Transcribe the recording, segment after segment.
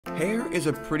Hair is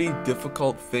a pretty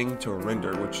difficult thing to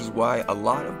render, which is why a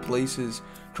lot of places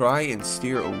try and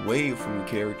steer away from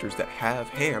characters that have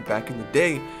hair. Back in the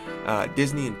day,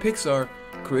 Disney and Pixar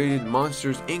created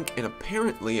Monsters Inc. and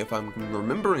apparently, if I'm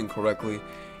remembering correctly,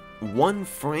 one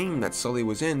frame that Sully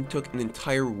was in took an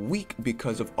entire week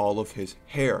because of all of his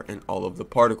hair and all of the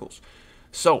particles.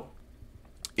 So,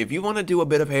 if you want to do a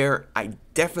bit of hair, I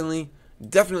definitely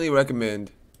recommend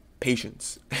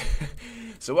patience.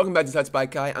 So welcome back to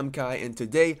TutsByKai. I'm Kai, and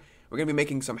today we're gonna be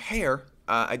making some hair.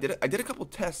 I did a couple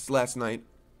tests last night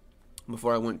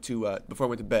before I went to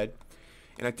bed,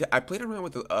 and I played around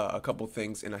with a couple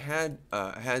things, and I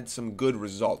had some good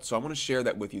results. So I want to share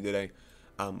that with you today.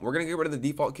 We're gonna get rid of the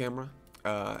default camera,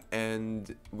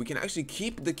 and we can actually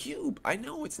keep the cube. I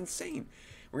know, it's insane.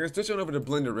 We're gonna switch on over to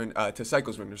Blender to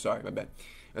Cycles Render. Sorry, my bad.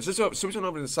 Switch on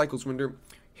over to the Cycles Render.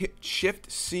 Hit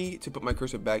Shift C to put my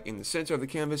cursor back in the center of the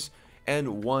canvas,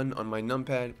 and 1 on my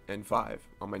numpad, and 5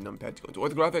 on my numpad to go into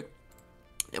orthographic,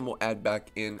 and we'll add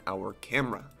back in our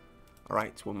camera.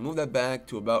 Alright, so we'll move that back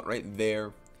to about right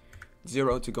there,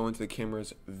 0 to go into the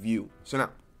camera's view. So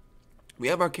now, we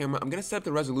have our camera. I'm going to set up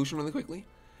the resolution really quickly.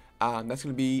 That's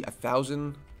going to be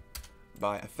 1000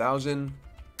 by 1000,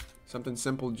 something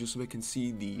simple just so we can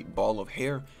see the ball of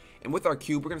hair. And with our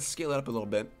cube, we're going to scale it up a little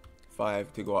bit,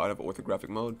 5 to go out of orthographic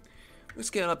mode. We're going to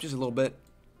scale it up just a little bit.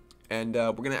 And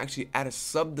we're going to actually add a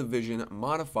subdivision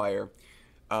modifier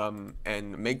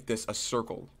and make this a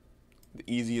circle. The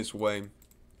easiest way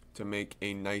to make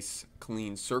a nice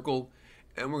clean circle.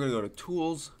 And we're going to go to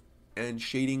Tools and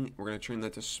Shading. We're going to turn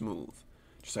that to Smooth.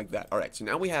 Just like that. Alright, so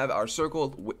now we have our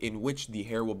circle in which the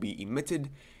hair will be emitted.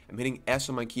 I'm hitting S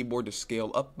on my keyboard to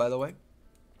scale up, by the way.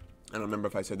 I don't remember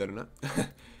if I said that or not.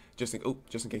 just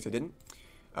in case I didn't.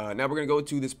 Now we're going to go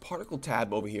to this particle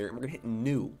tab over here, and we're going to hit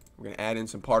New. We're going to add in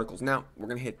some particles. Now, we're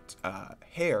going to hit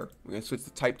Hair. We're going to switch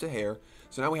the type to Hair.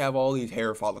 So now we have all these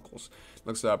hair follicles.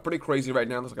 Looks pretty crazy right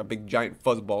now. Looks like a big giant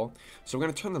fuzzball. So we're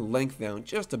going to turn the length down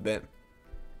just a bit.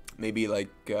 Maybe like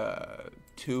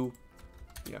 2.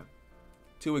 Yeah,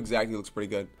 2 exactly looks pretty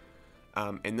good.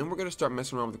 And then we're going to start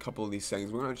messing around with a couple of these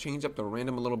settings. We're going to change up the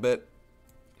random a little bit.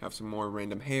 Have some more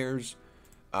random hairs.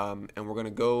 And we're going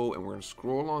to go and we're going to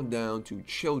scroll on down to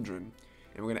Children,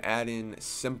 and we're going to add in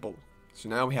Simple. So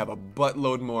now we have a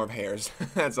buttload more of hairs.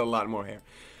 That's a lot more hair.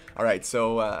 Alright,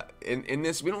 so in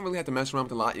this, we don't really have to mess around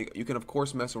with a lot. You can, of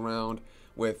course, mess around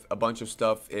with a bunch of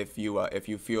stuff if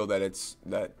you feel that it's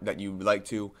that you like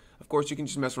to. Of course, you can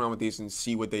just mess around with these and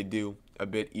see what they do a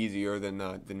bit easier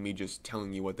than me just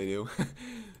telling you what they do.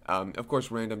 Of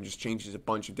course, random just changes a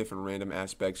bunch of different random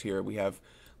aspects here. We have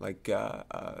like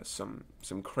some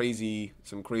crazy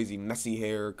messy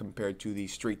hair compared to the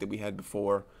streak that we had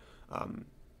before.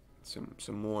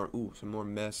 Some more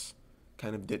mess.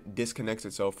 Kind of disconnects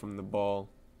itself from the ball.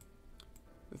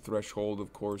 The threshold,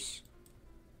 of course.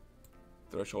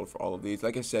 Threshold for all of these.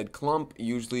 Like I said, clump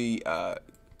usually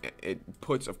it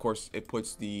puts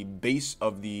the base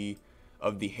of the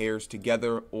hairs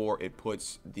together, or it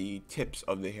puts the tips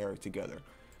of the hair together,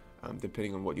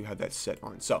 depending on what you have that set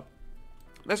on. So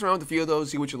mess around with a few of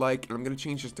those, see what you like. And I'm going to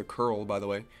change this to curl, by the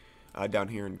way, down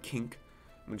here in kink.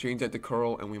 I'm going to change that to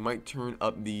curl, and we might turn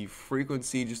up the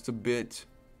frequency just a bit,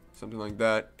 something like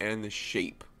that, and the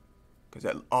shape, because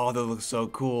that looks so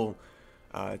cool.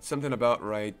 It's something about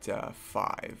right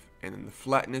 5, and then the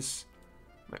flatness,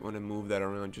 might want to move that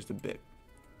around just a bit.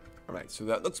 Alright, so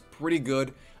that looks pretty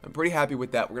good. I'm pretty happy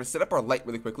with that. We're going to set up our light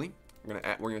really quickly. We're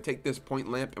going to take this point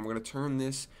lamp, and we're going to turn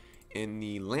this in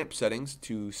the lamp settings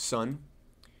to sun.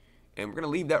 And we're going to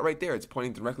leave that right there. It's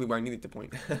pointing directly where I need it to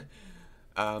point.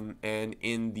 And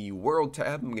in the world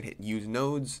tab, I'm going to hit use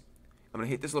nodes. I'm going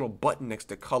to hit this little button next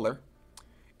to color.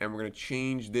 And we're going to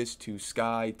change this to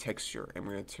sky texture. And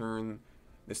we're going to turn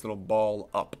this little ball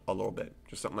up a little bit.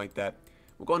 Just something like that.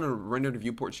 We'll go on to render to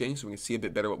viewport shading so we can see a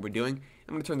bit better what we're doing.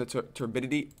 I'm going to turn the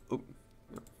turbidity. I'm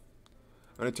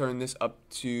going to turn this up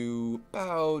to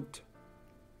about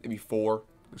maybe 4.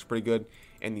 Looks pretty good.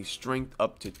 And the strength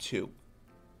up to 2.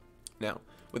 Now,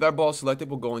 with our ball selected,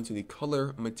 we'll go into the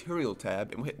Color Material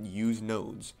tab, and we'll hit Use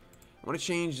Nodes. I want to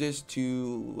change this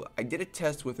to, I did a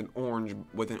test with an orange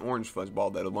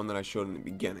fuzzball, that one that I showed in the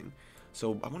beginning.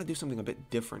 So I want to do something a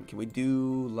bit different. Can we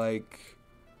do like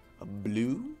a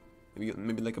blue?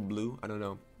 Maybe like a blue? I don't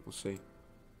know. We'll see.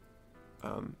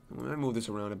 I'm going to move this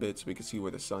around a bit so we can see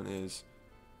where the sun is.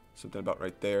 Something about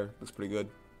right there. Looks pretty good.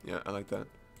 Yeah, I like that.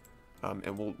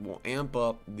 And we'll amp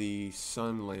up the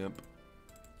sun lamp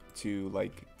to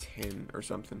like 10 or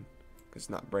something, because it's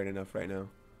not bright enough right now.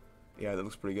 Yeah, that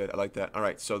looks pretty good. I like that.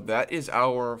 Alright, so that is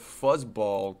our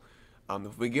fuzzball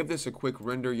If we give this a quick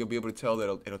render, you'll be able to tell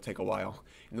that it'll take a while.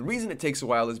 And the reason it takes a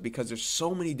while is because there's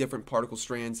so many different particle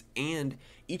strands, and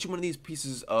each one of these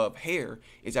pieces of hair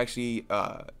is actually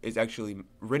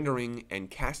rendering and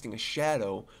casting a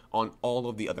shadow on all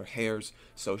of the other hairs.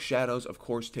 So shadows, of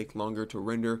course, take longer to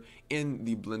render in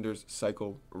the Blender's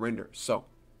cycle render. So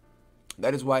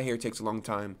that is why hair takes a long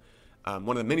time. One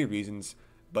of the many reasons.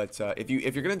 But if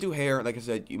you're gonna do hair, like I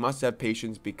said, you must have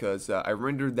patience, because I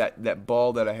rendered that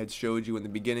ball that I had showed you in the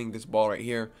beginning. This ball right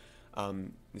here,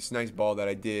 this nice ball that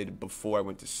I did before I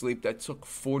went to sleep. That took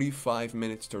 45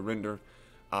 minutes to render,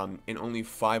 in only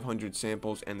 500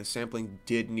 samples, and the sampling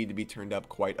did need to be turned up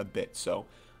quite a bit. So,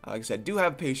 like I said, do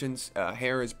have patience.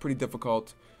 Hair is pretty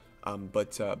difficult,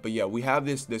 but yeah, we have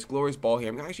this glorious ball here.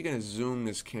 I'm actually gonna zoom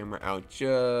this camera out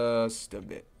just a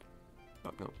bit.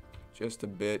 Oh, no, just a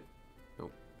bit.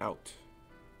 Out,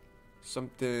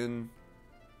 something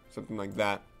like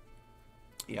that.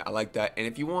 Yeah, I like that. And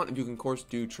if you want, you can of course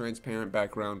do transparent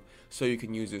background, so you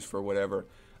can use this for whatever.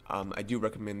 I do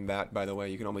recommend that, by the way.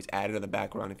 You can always add it in the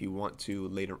background if you want to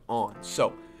later on.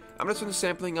 So I'm gonna turn the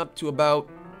sampling up to about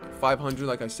 500,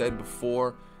 like I said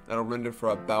before. That'll render for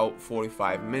about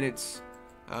 45 minutes.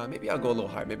 Maybe I'll go a little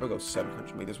higher. Maybe I'll go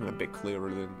 700. Make this one a bit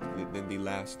clearer than the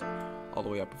last. All the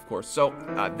way up, of course. So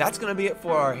that's gonna be it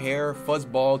for our hair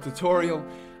fuzzball tutorial.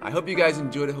 I hope you guys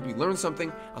enjoyed it. Hope you learned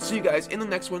something. I'll see you guys in the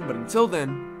next one. But until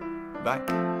then,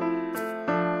 bye.